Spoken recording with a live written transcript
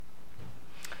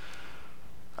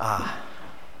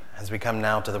As we come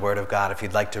now to the Word of God, if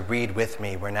you'd like to read with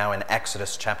me, we're now in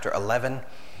Exodus chapter 11.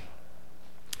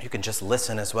 You can just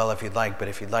listen as well if you'd like, but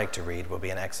if you'd like to read, we'll be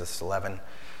in Exodus 11.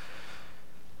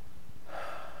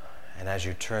 And as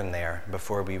you turn there,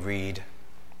 before we read,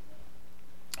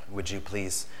 would you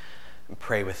please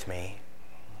pray with me?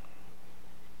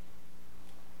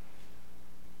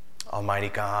 Almighty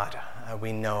God,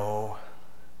 we know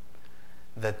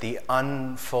that the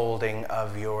unfolding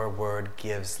of your word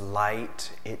gives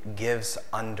light, it gives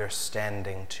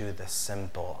understanding to the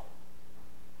simple.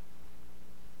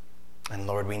 And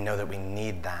Lord, we know that we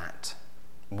need that.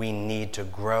 We need to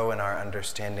grow in our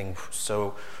understanding.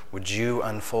 So would you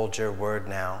unfold your word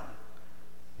now?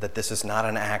 That this is not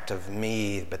an act of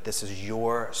me, but this is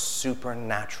your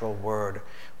supernatural word.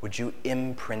 Would you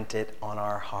imprint it on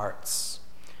our hearts?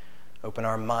 Open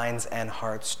our minds and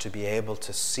hearts to be able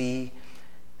to see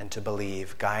and to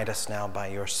believe. Guide us now by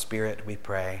your Spirit, we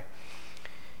pray.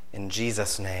 In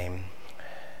Jesus' name,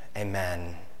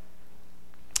 amen.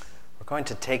 We're going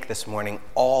to take this morning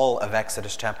all of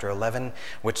Exodus chapter 11,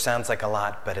 which sounds like a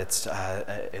lot, but it's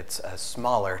a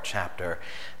smaller chapter.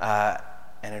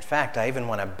 And in fact, I even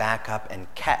want to back up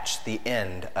and catch the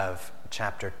end of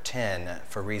chapter 10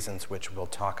 for reasons which we'll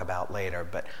talk about later.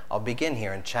 But I'll begin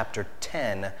here in chapter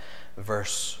 10,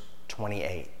 verse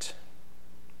 28.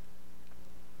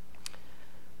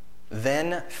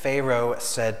 Then Pharaoh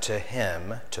said to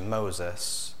him, to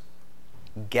Moses,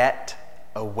 "Get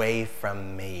away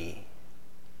from me.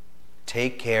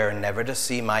 Take care never to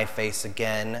see my face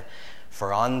again,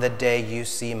 for on the day you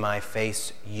see my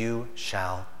face, you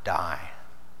shall die."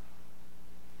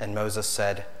 And Moses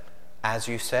said, "As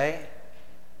you say,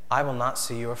 I will not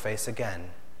see your face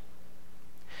again."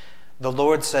 The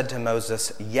Lord said to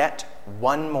Moses, "Yet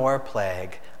one more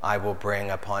plague I will bring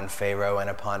upon Pharaoh and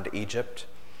upon Egypt.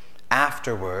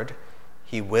 Afterward,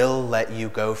 he will let you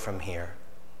go from here.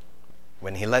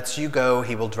 When he lets you go,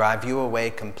 he will drive you away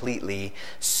completely.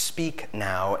 Speak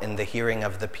now in the hearing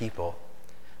of the people,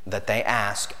 that they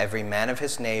ask every man of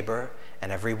his neighbor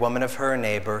and every woman of her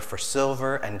neighbor for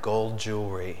silver and gold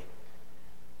jewelry."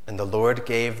 And the Lord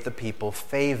gave the people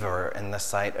favor in the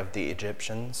sight of the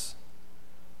Egyptians.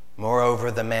 Moreover,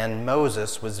 the man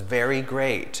Moses was very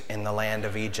great in the land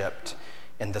of Egypt,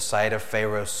 in the sight of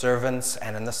Pharaoh's servants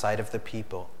and in the sight of the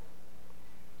people.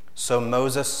 So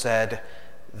Moses said,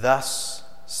 "Thus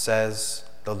says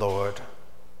the Lord,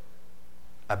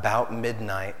 about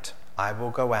midnight I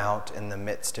will go out in the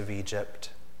midst of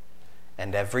Egypt,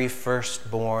 and every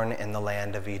firstborn in the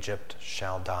land of Egypt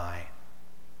shall die.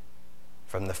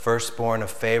 From the firstborn of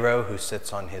Pharaoh who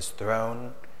sits on his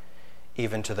throne,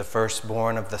 even to the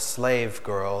firstborn of the slave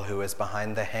girl who is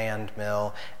behind the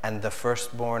handmill, and the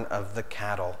firstborn of the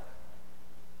cattle.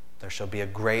 There shall be a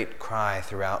great cry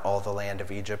throughout all the land of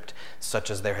Egypt, such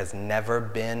as there has never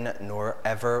been nor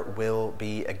ever will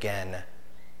be again.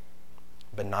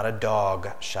 But not a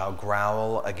dog shall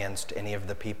growl against any of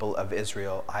the people of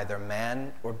Israel, either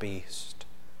man or beast,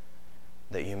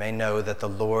 that you may know that the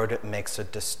Lord makes a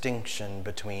distinction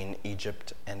between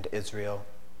Egypt and Israel.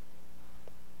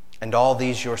 And all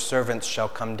these your servants shall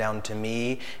come down to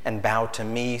me and bow to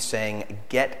me, saying,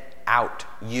 'Get out,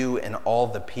 you and all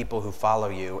the people who follow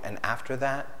you.' And after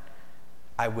that,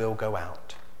 I will go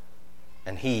out."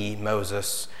 And he,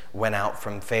 Moses, went out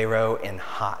from Pharaoh in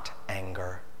hot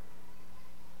anger.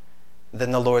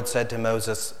 Then the Lord said to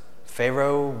Moses,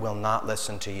 "Pharaoh will not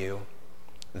listen to you,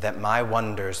 that my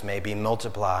wonders may be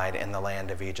multiplied in the land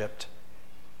of Egypt."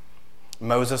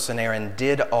 Moses and Aaron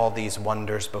did all these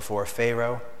wonders before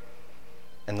Pharaoh,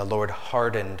 and the Lord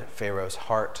hardened Pharaoh's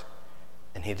heart,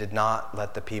 and he did not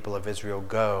let the people of Israel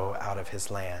go out of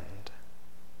his land.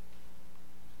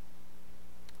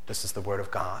 This is the word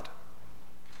of God.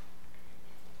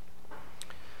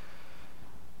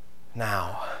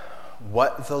 Now,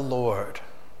 what the Lord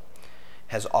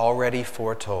has already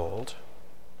foretold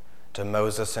to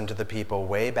Moses and to the people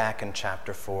way back in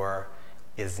chapter 4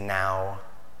 is now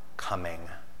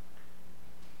coming.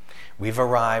 We've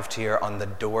arrived here on the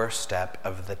doorstep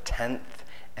of the 10th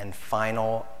and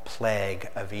final plague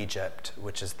of Egypt,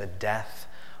 which is the death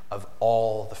of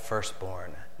all the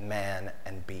firstborn, man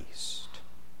and beast.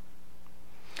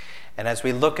 And as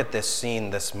we look at this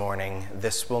scene this morning,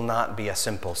 this will not be a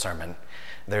simple sermon.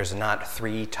 There's not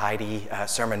 3 tidy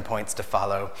sermon points to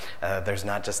follow. There's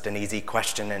not just an easy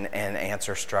question and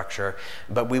answer structure.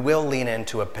 But we will lean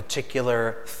into a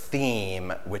particular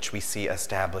theme which we see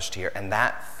established here. And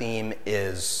that theme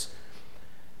is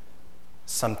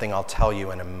something I'll tell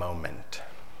you in a moment.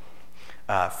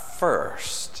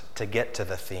 First, to get to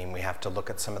the theme, we have to look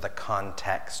at some of the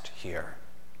context here.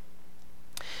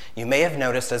 You may have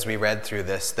noticed as we read through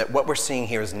this that what we're seeing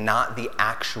here is not the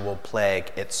actual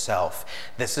plague itself.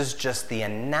 This is just the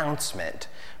announcement,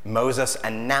 Moses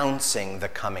announcing the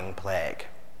coming plague.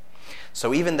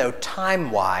 So even though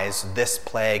time-wise this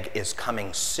plague is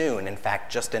coming soon, in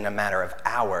fact just in a matter of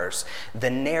hours, the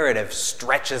narrative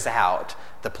stretches out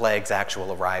the plague's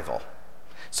actual arrival.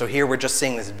 So here we're just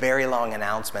seeing this very long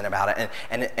announcement about it.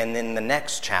 And in the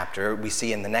next chapter, we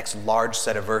see in the next large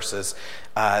set of verses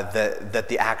that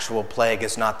the actual plague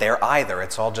is not there either.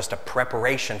 It's all just a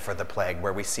preparation for the plague,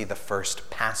 where we see the first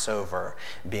Passover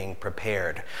being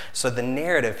prepared. So the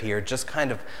narrative here just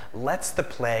kind of lets the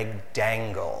plague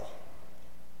dangle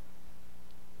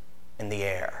in the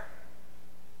air.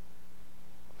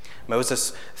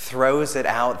 Moses throws it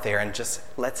out there and just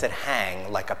lets it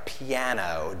hang like a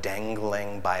piano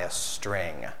dangling by a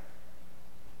string.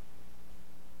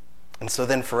 And so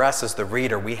then for us as the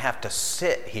reader, we have to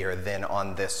sit here then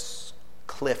on this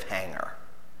cliffhanger.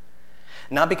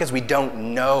 Not because we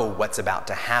don't know what's about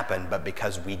to happen, but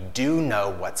because we do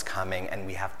know what's coming and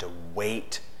we have to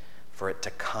wait for it to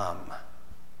come.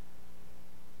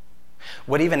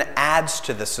 What even adds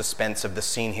to the suspense of the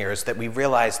scene here is that we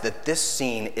realize that this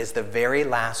scene is the very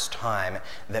last time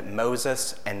that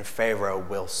Moses and Pharaoh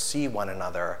will see one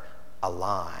another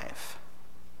alive.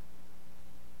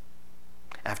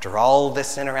 After all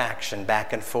this interaction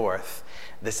back and forth,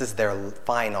 this is their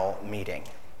final meeting.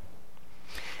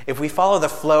 If we follow the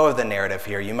flow of the narrative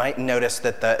here, you might notice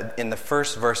that in the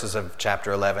first verses of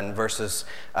chapter 11, verses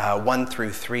 1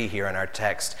 through 3 here in our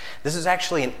text, this is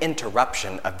actually an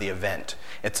interruption of the event.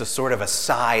 It's a sort of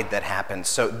aside that happens.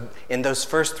 So in those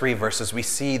first 3 verses, we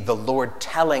see the Lord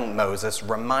telling Moses,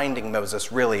 reminding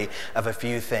Moses really of a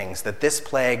few things, that this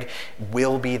plague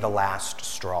will be the last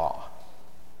straw.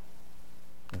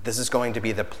 This is going to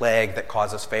be the plague that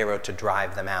causes Pharaoh to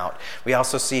drive them out. We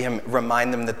also see him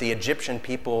remind them that the Egyptian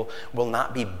people will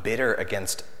not be bitter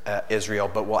against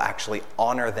Israel, but will actually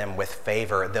honor them with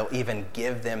favor. They'll even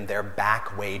give them their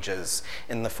back wages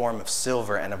in the form of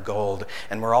silver and of gold.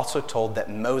 And we're also told that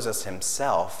Moses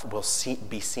himself will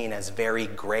be seen as very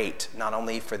great, not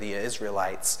only for the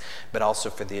Israelites, but also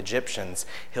for the Egyptians.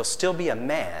 He'll still be a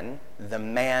man. The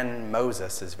man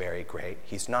Moses is very great.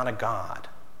 He's not a god.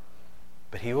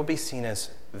 But he will be seen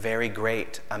as very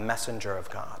great, a messenger of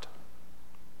God.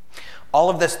 All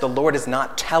of this, the Lord is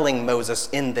not telling Moses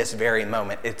in this very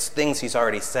moment. It's things he's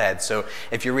already said. So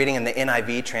if you're reading in the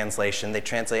NIV translation, they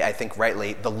translate, I think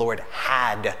rightly, the Lord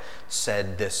had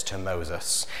said this to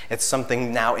Moses. It's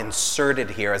something now inserted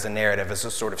here as a narrative, as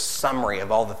a sort of summary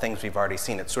of all the things we've already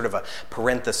seen. It's sort of a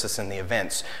parenthesis in the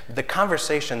events. The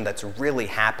conversation that's really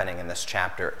happening in this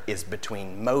chapter is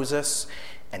between Moses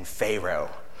and Pharaoh.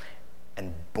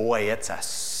 And boy, it's a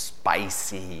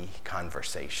spicy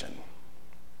conversation.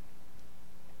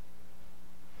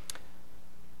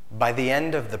 By the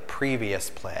end of the previous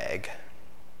plague,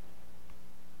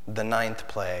 the 9th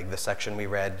plague, the section we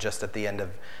read just at the end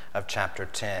of chapter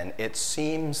 10, it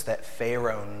seems that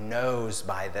Pharaoh knows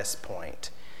by this point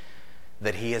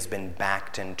that he has been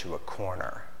backed into a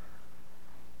corner.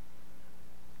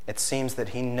 It seems that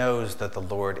he knows that the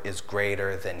Lord is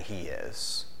greater than he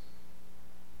is.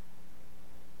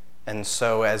 And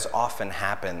so, as often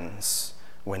happens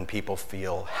when people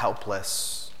feel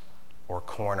helpless or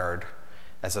cornered,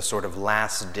 as a sort of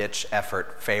last-ditch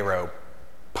effort, Pharaoh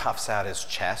puffs out his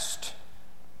chest,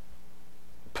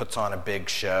 puts on a big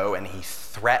show, and he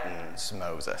threatens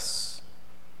Moses.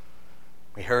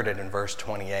 We heard it in verse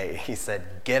 28. He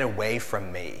said, "Get away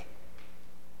from me.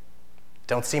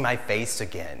 Don't see my face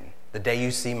again. The day you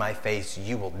see my face,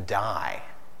 you will die."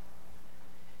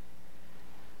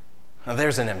 Now,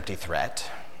 there's an empty threat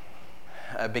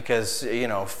because,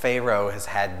 Pharaoh has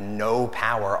had no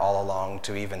power all along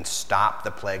to even stop the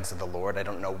plagues of the Lord. I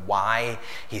don't know why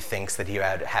he thinks that he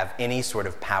would have any sort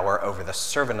of power over the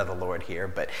servant of the Lord here,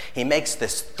 but he makes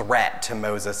this threat to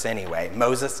Moses anyway.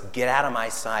 Moses, get out of my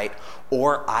sight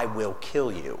or I will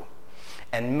kill you.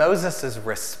 And Moses'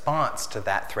 response to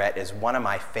that threat is one of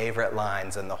my favorite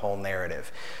lines in the whole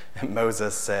narrative.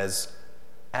 Moses says,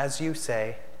 "As you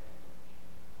say."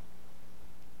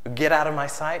 Get out of my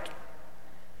sight?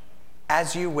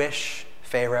 As you wish,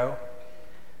 Pharaoh.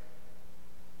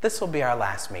 This will be our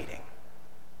last meeting.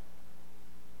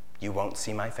 You won't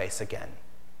see my face again.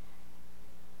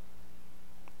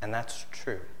 And that's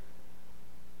true.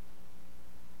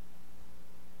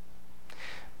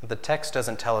 The text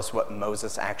doesn't tell us what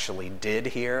Moses actually did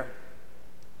here,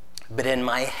 but in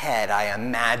my head, I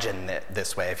imagine it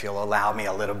this way, if you'll allow me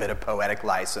a little bit of poetic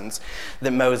license, that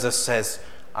Moses says,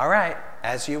 all right,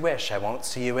 as you wish, I won't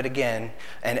see you again.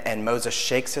 And Moses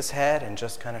shakes his head and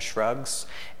just kind of shrugs,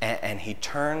 and he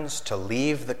turns to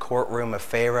leave the courtroom of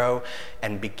Pharaoh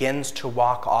and begins to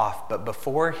walk off. But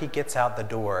before he gets out the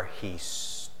door, he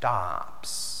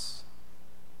stops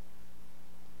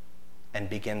and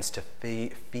begins to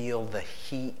feel the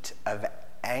heat of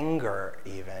anger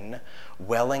even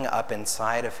welling up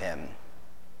inside of him.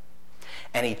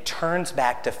 And he turns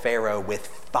back to Pharaoh with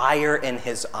fire in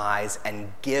his eyes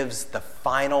and gives the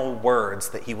final words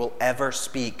that he will ever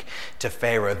speak to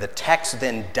Pharaoh. The text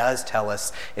then does tell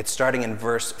us, it's starting in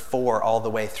verse 4 all the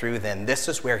way through then. This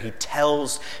is where he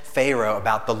tells Pharaoh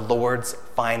about the Lord's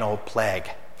final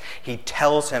plague. He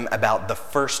tells him about the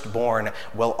firstborn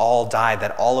will all die,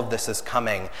 that all of this is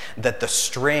coming, that the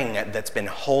string that's been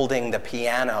holding the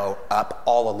piano up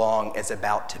all along is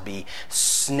about to be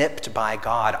snipped by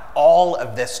God. All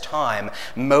of this time,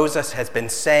 Moses has been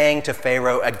saying to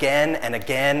Pharaoh again and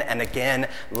again and again,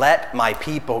 let my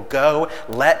people go,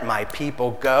 let my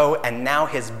people go. And now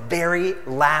his very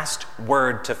last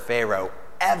word to Pharaoh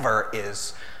ever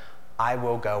is, I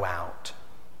will go out.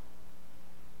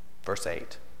 Verse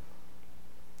 8.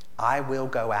 I will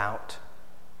go out,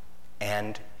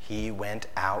 and he went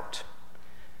out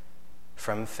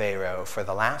from Pharaoh for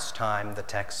the last time, the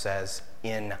text says,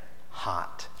 in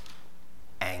hot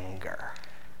anger.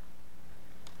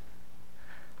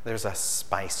 There's a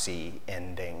spicy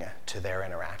ending to their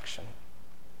interaction.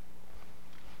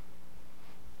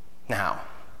 Now,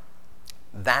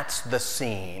 that's the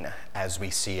scene as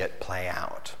we see it play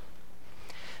out.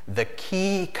 The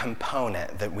key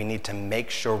component that we need to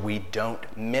make sure we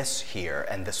don't miss here,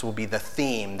 and this will be the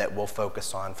theme that we'll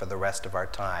focus on for the rest of our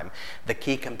time, the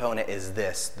key component is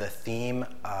this, the theme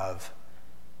of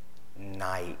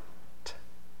night.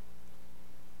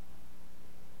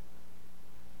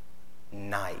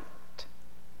 Night.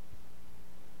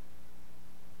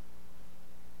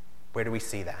 Where do we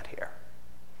see that here?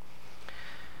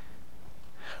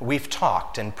 We've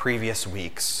talked in previous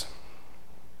weeks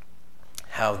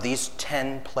how these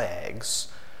 10 plagues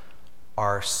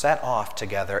are set off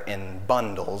together in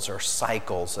bundles or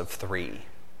cycles of 3.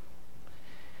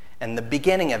 And the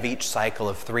beginning of each cycle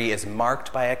of 3 is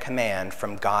marked by a command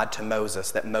from God to Moses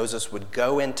that Moses would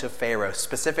go into Pharaoh.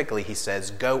 Specifically, he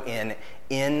says, go in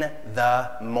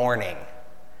the morning.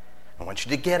 I want you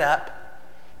to get up,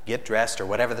 get dressed, or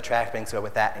whatever the trappings go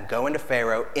with that, and go into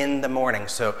Pharaoh in the morning.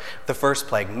 So the first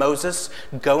plague, Moses,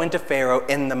 go into Pharaoh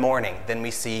in the morning. Then we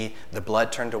see the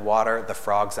blood turn to water, the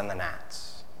frogs and the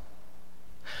gnats.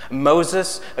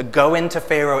 Moses, go into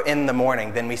Pharaoh in the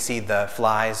morning. Then we see the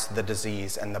flies, the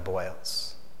disease, and the boils.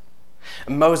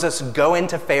 Moses, go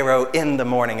into Pharaoh in the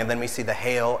morning, and then we see the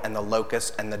hail and the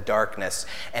locust and the darkness.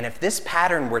 And if this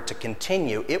pattern were to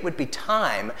continue, it would be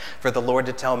time for the Lord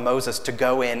to tell Moses to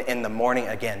go in the morning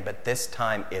again. But this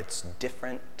time it's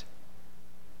different.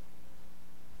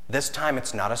 This time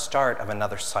it's not a start of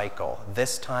another cycle.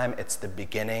 This time it's the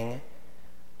beginning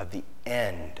of the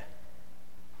end.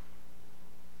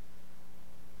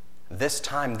 This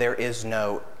time there is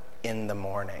no in the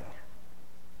morning.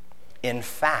 In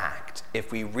fact,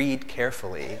 if we read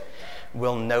carefully,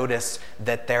 we'll notice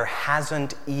that there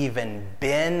hasn't even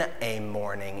been a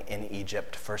morning in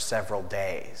Egypt for several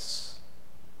days.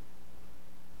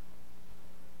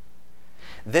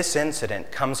 This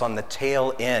incident comes on the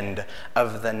tail end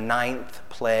of the 9th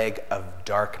plague of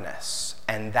darkness,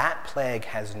 and that plague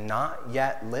has not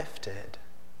yet lifted.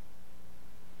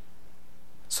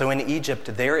 So in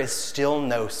Egypt, there is still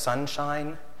no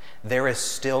sunshine. There is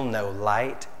still no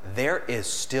light. There is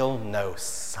still no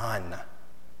sun.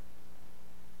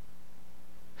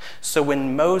 So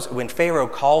when Pharaoh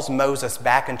calls Moses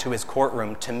back into his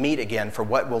courtroom to meet again for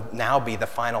what will now be the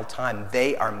final time,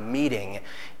 they are meeting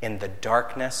in the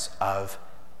darkness of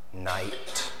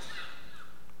night.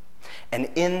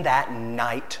 And in that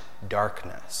night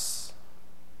darkness,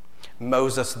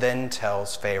 Moses then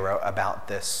tells Pharaoh about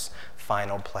this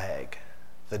final plague,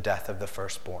 the death of the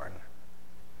firstborn.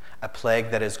 A plague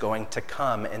that is going to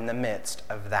come in the midst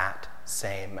of that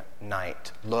same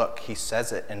night. Look, he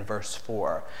says it in verse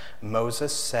 4.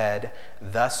 Moses said,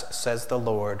 thus says the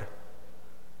Lord,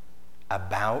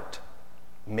 about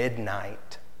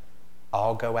midnight,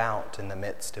 I'll go out in the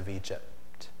midst of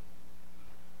Egypt.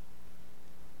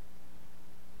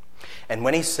 And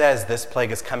when he says this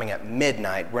plague is coming at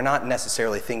midnight, we're not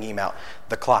necessarily thinking about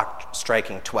the clock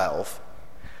striking 12.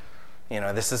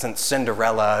 This isn't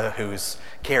Cinderella whose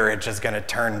carriage is going to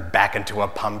turn back into a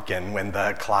pumpkin when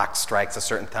the clock strikes a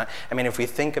certain time. If we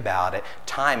think about it,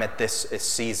 time at this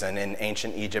season in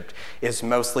ancient Egypt is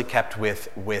mostly kept with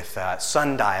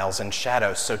sundials and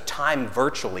shadows, so time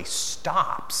virtually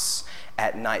stops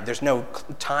at night. There's no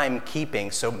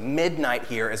timekeeping, so midnight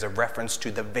here is a reference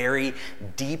to the very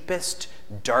deepest,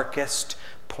 darkest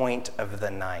point of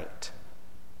the night.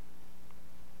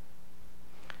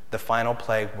 The final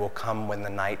plague will come when the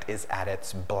night is at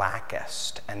its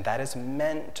blackest, and that is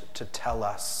meant to tell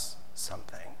us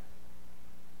something.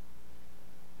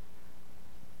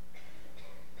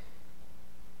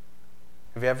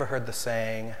 Have you ever heard the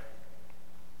saying,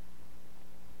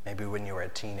 maybe when you were a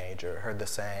teenager, heard the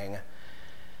saying,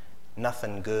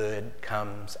 nothing good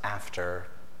comes after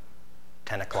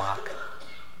 10 o'clock?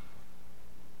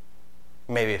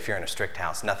 Maybe if you're in a strict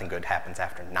house, nothing good happens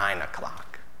after 9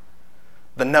 o'clock.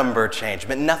 The number changed,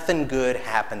 but nothing good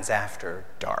happens after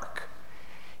dark.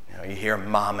 You hear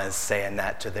mamas saying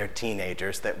that to their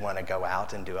teenagers that want to go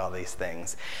out and do all these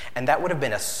things. And that would have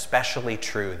been especially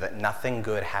true, that nothing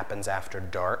good happens after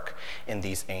dark in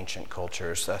these ancient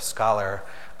cultures. Scholar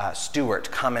Stewart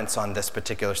comments on this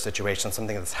particular situation,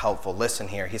 something that's helpful. Listen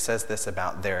here. He says this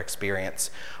about their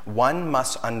experience. One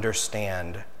must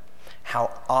understand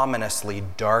how ominously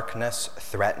darkness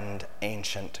threatened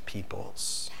ancient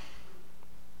peoples.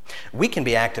 We can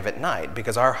be active at night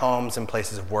because our homes and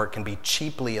places of work can be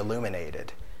cheaply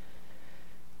illuminated.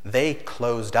 They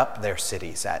closed up their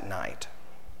cities at night.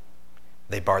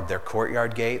 They barred their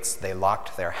courtyard gates. They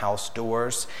locked their house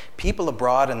doors. People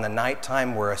abroad in the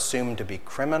nighttime were assumed to be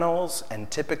criminals, and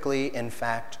typically, in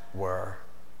fact, were.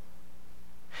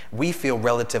 We feel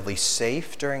relatively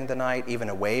safe during the night, even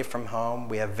away from home.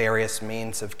 We have various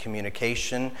means of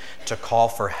communication to call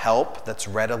for help that's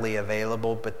readily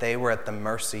available, but they were at the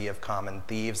mercy of common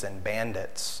thieves and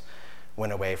bandits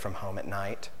when away from home at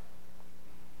night.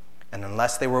 And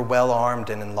unless they were well armed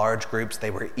and in large groups, they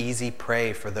were easy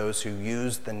prey for those who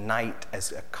used the night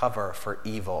as a cover for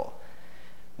evil.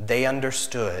 They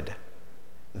understood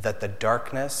that the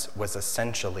darkness was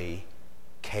essentially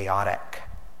chaotic,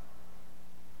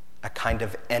 a kind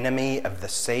of enemy of the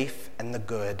safe and the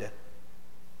good.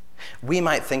 We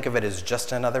might think of it as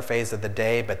just another phase of the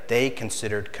day, but they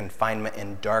considered confinement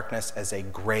in darkness as a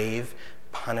grave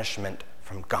punishment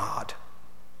from God,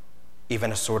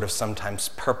 even a sort of sometimes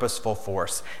purposeful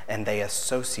force, and they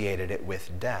associated it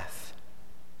with death.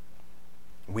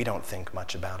 We don't think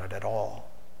much about it at all.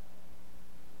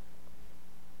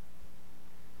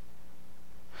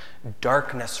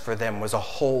 Darkness for them was a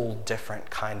whole different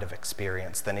kind of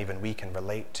experience than even we can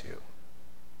relate to.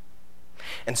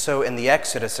 And so in the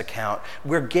Exodus account,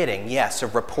 we're getting, yes, a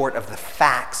report of the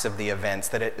facts of the events,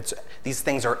 that these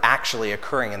things are actually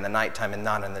occurring in the nighttime and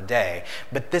not in the day.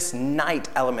 But this night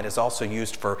element is also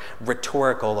used for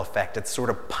rhetorical effect. It's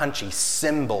sort of punchy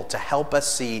symbol to help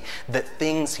us see that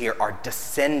things here are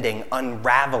descending,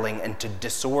 unraveling into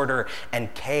disorder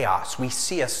and chaos. We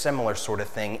see a similar sort of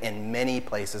thing in many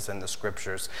places in the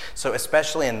scriptures. So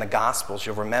especially in the Gospels,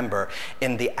 you'll remember,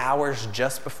 in the hours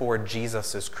just before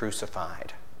Jesus is crucified,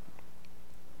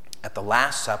 at the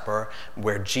Last Supper,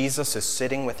 where Jesus is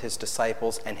sitting with his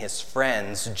disciples and his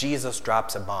friends, Jesus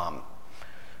drops a bomb.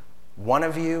 One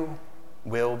of you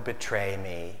will betray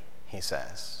me, he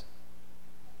says.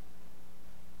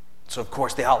 So of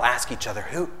course they all ask each other,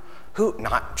 who?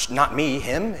 Not me,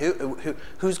 him?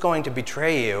 Who's going to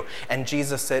betray you? And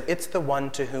Jesus said, it's the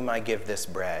one to whom I give this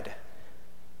bread.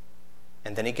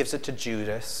 And then he gives it to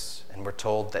Judas, and we're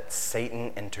told that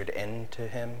Satan entered into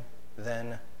him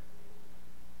then.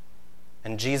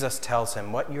 And Jesus tells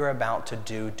him, what you're about to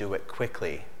do, do it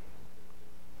quickly.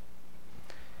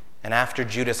 And after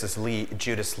Judas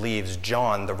leaves,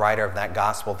 John, the writer of that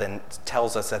gospel, then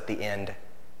tells us at the end,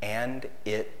 and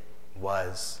it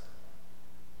was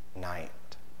night.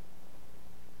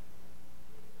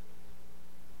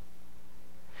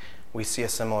 We see a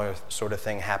similar sort of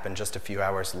thing happen just a few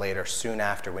hours later, soon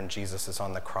after when Jesus is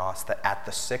on the cross, that at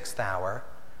the 6th hour,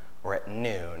 or at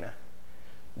noon,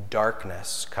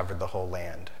 darkness covered the whole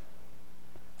land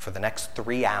for the next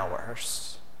 3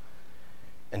 hours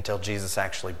until Jesus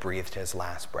actually breathed his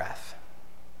last breath.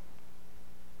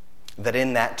 That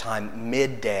in that time,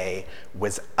 midday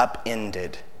was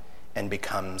upended and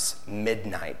becomes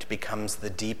midnight, becomes the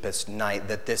deepest night,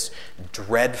 that this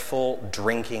dreadful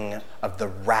drinking of the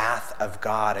wrath of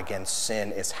God against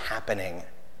sin is happening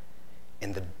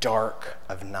in the dark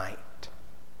of night.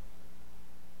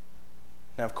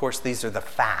 Now, of course, these are the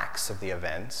facts of the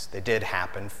events. They did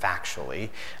happen factually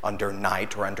under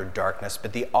night or under darkness,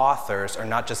 but the authors are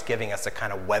not just giving us a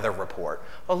kind of weather report.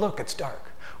 Oh, look, it's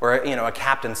dark. Or, a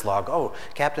captain's log. Oh,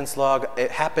 captain's log,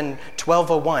 it happened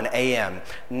 12:01 a.m.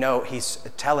 No, he's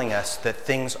telling us that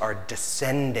things are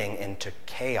descending into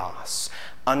chaos,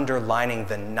 underlining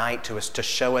the night to us to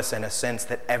show us, in a sense,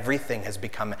 that everything has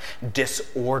become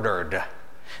disordered.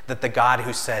 That the God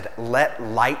who said, "Let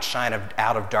light shine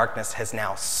out of darkness," has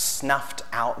now snuffed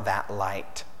out that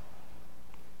light.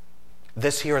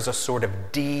 This here is a sort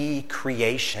of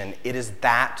de-creation. It is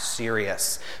that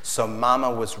serious. So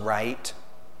Mama was right.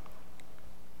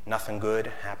 Nothing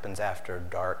good happens after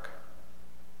dark.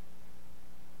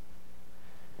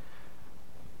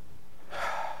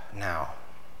 Now,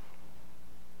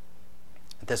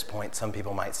 at this point, some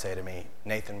people might say to me,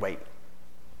 "Nathan, wait,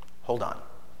 hold on.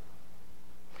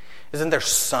 Isn't there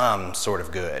some sort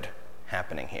of good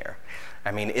happening here?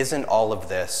 I mean, isn't all of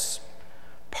this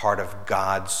part of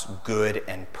God's good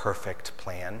and perfect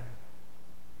plan?"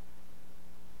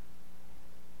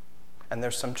 And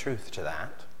there's some truth to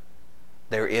that.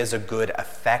 There is a good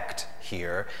effect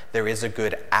here. There is a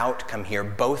good outcome here.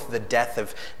 Both the death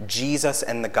of Jesus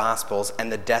in the Gospels and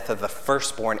the death of the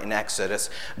firstborn in Exodus,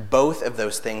 both of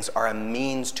those things are a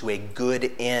means to a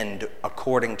good end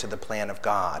according to the plan of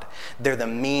God. They're the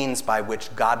means by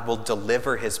which God will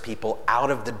deliver his people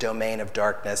out of the domain of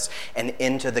darkness and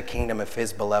into the kingdom of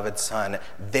his beloved Son.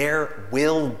 There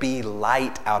will be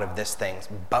light out of these things,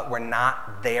 but we're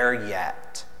not there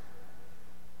yet.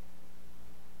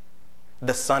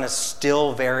 The sun is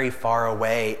still very far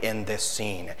away in this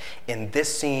scene. In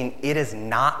this scene, it is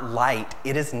not light.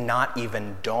 It is not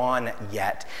even dawn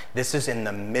yet. This is in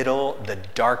the middle, the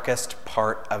darkest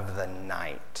part of the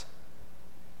night.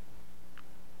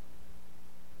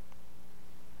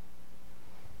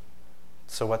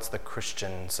 So what's the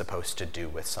Christian supposed to do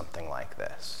with something like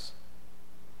this?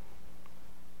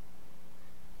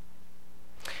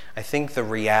 I think the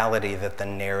reality that the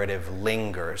narrative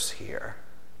lingers here,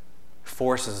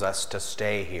 forces us to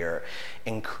stay here,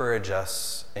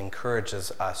 encourages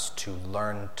us to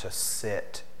learn to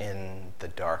sit in the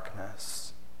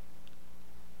darkness.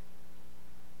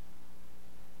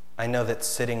 I know that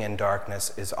sitting in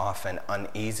darkness is often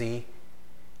uneasy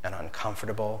and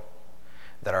uncomfortable,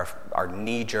 that our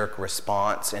knee-jerk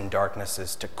response in darkness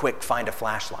is to quick find a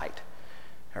flashlight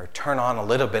or turn on a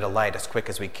little bit of light as quick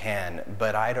as we can,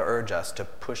 but I'd urge us to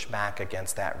push back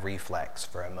against that reflex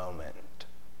for a moment.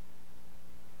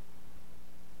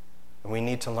 We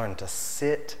need to learn to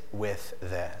sit with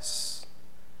this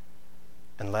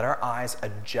and let our eyes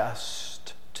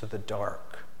adjust to the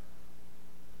dark.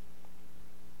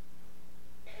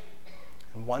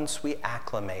 And once we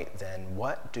acclimate, then,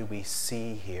 what do we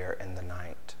see here in the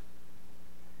night?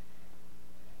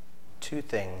 Two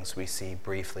things we see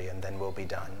briefly, and then we'll be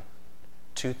done.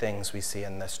 Two things we see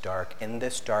in this dark. In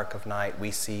this dark of night,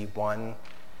 we see, one,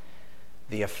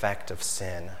 the effect of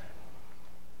sin.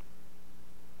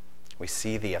 We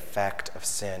see the effect of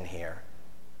sin here.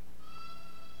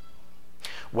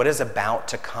 What is about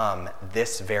to come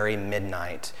this very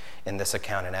midnight in this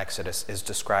account in Exodus is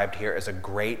described here as a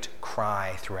great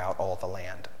cry throughout all the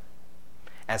land,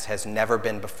 as has never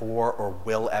been before or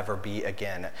will ever be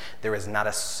again. There is not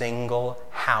a single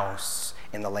house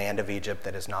in the land of Egypt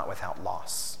that is not without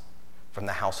loss, from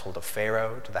the household of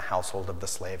Pharaoh to the household of the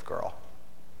slave girl.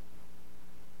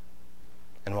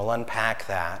 And we'll unpack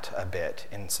that a bit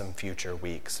in some future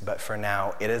weeks. But for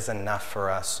now, it is enough for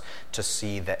us to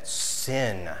see that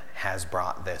sin has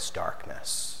brought this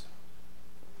darkness.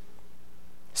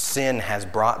 Sin has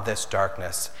brought this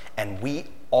darkness, and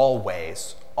we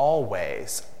always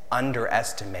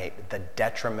underestimate the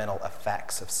detrimental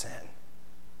effects of sin.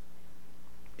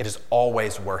 It is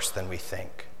always worse than we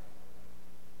think.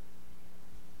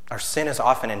 Our sin is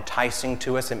often enticing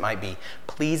to us. It might be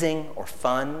pleasing or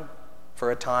fun for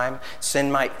a time.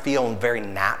 Sin might feel very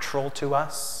natural to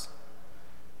us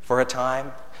for a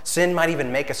time. Sin might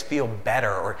even make us feel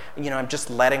better, or, I'm just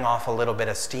letting off a little bit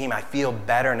of steam. I feel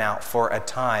better now for a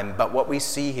time. But what we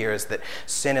see here is that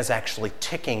sin is actually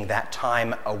ticking that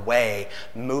time away,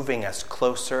 moving us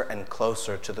closer and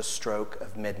closer to the stroke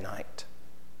of midnight.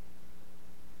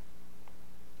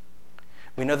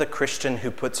 We know the Christian who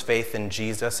puts faith in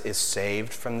Jesus is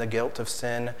saved from the guilt of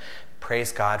sin.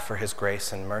 Praise God for his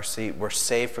grace and mercy. We're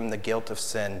saved from the guilt of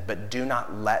sin, but do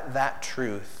not let that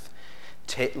truth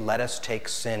let us take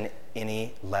sin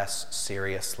any less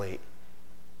seriously.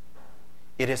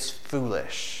 It is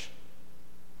foolish.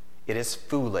 It is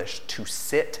foolish to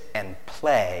sit and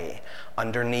play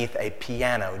underneath a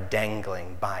piano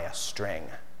dangling by a string.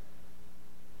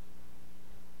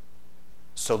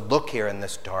 So look here in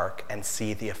this dark and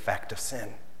see the effect of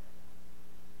sin.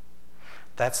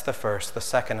 That's the first. The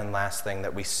second and last thing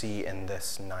that we see in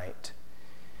this night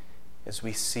is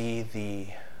we see the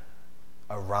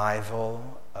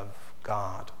arrival of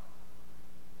God.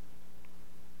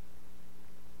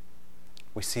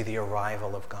 We see the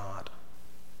arrival of God.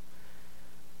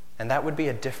 And that would be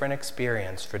a different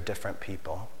experience for different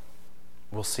people.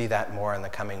 We'll see that more in the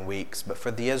coming weeks. But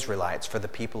for the Israelites, for the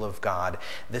people of God,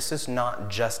 this is not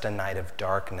just a night of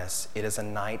darkness. It is a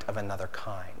night of another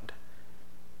kind.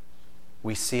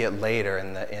 We see it later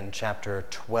in chapter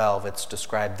 12. It's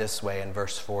described this way in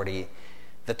verse 40.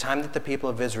 The time that the people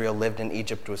of Israel lived in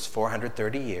Egypt was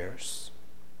 430 years.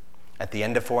 At the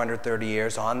end of 430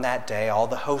 years, on that day, all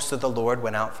the hosts of the Lord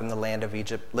went out from the land of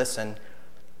Egypt. Listen,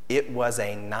 it was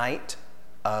a night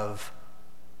of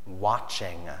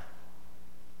watching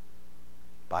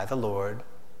by the Lord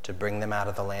to bring them out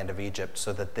of the land of Egypt,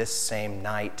 so that this same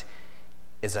night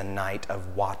is a night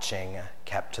of watching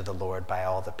kept to the Lord by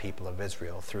all the people of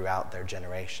Israel throughout their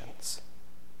generations.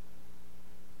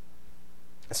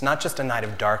 It's not just a night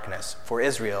of darkness. For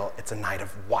Israel, it's a night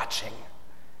of watching.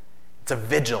 It's a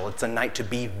vigil. It's a night to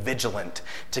be vigilant,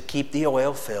 to keep the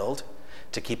oil filled,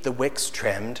 to keep the wicks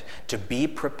trimmed, to be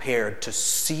prepared to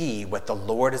see what the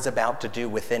Lord is about to do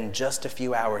within just a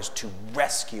few hours to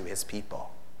rescue his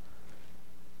people.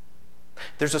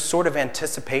 There's a sort of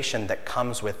anticipation that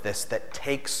comes with this that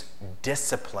takes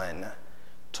discipline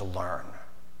to learn.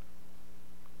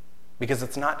 Because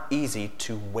it's not easy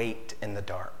to wait in the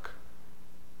dark.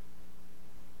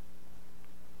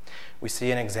 We see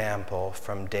an example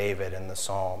from David in the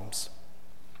Psalms.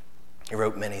 He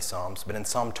wrote many Psalms, but in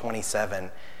Psalm 27,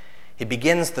 he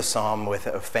begins the psalm with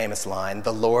a famous line,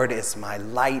 "The Lord is my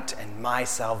light and my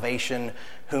salvation,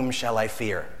 whom shall I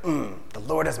fear?" The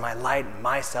Lord is my light and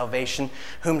my salvation,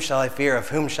 whom shall I fear? Of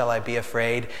whom shall I be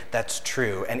afraid? That's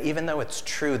true. And even though it's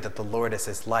true that the Lord is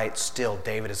his light, still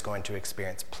David is going to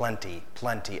experience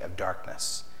plenty of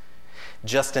darkness.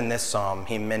 Just in this psalm,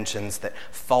 he mentions that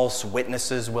false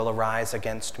witnesses will arise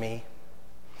against me.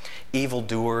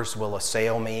 Evildoers will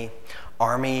assail me.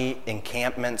 Army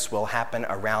encampments will happen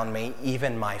around me.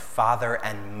 Even my father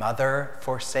and mother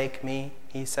forsake me,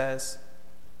 he says.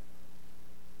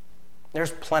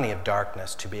 There's plenty of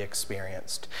darkness to be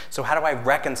experienced. So how do I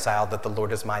reconcile that the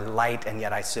Lord is my light and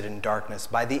yet I sit in darkness?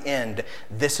 By the end,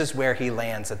 this is where he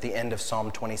lands at the end of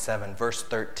Psalm 27, verse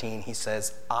 13. He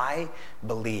says, I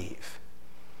believe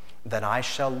that I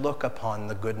shall look upon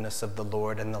the goodness of the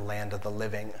Lord in the land of the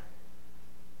living.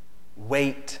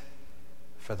 Wait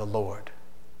for the Lord.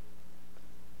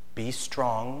 Be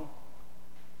strong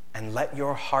and let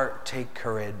your heart take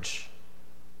courage.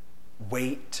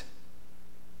 Wait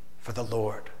for the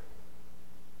Lord.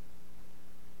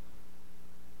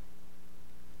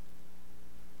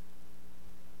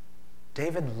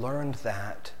 David learned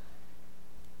that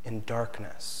in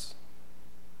darkness.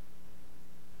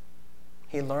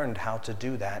 He learned how to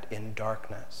do that in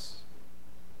darkness.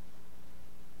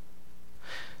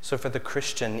 So for the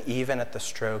Christian, even at the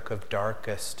stroke of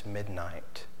darkest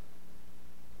midnight,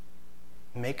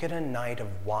 make it a night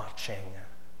of watching,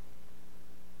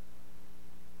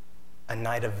 a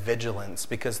night of vigilance,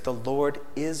 because the Lord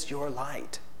is your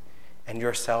light and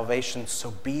your salvation, so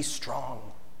be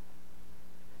strong.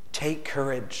 Take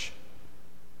courage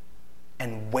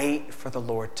and wait for the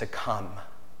Lord to come.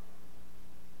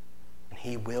 And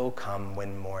he will come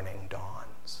when morning dawns.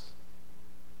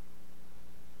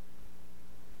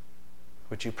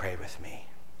 Would you pray with me?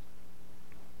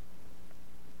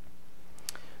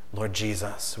 Lord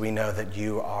Jesus, we know that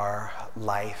you are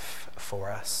life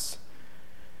for us.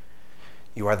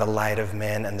 You are the light of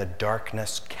men, and the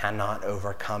darkness cannot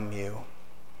overcome you.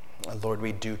 Lord,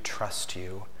 we do trust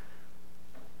you,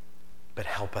 but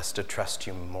help us to trust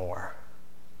you more.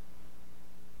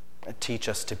 Teach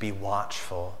us to be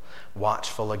watchful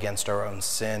against our own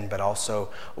sin, but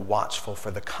also watchful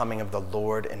for the coming of the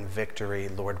Lord in victory.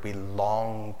 Lord, we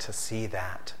long to see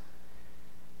that.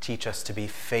 Teach us to be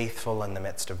faithful in the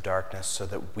midst of darkness so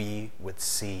that we would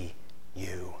see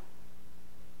you.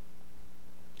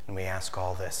 And we ask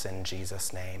all this in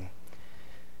Jesus' name.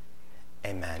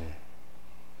 Amen.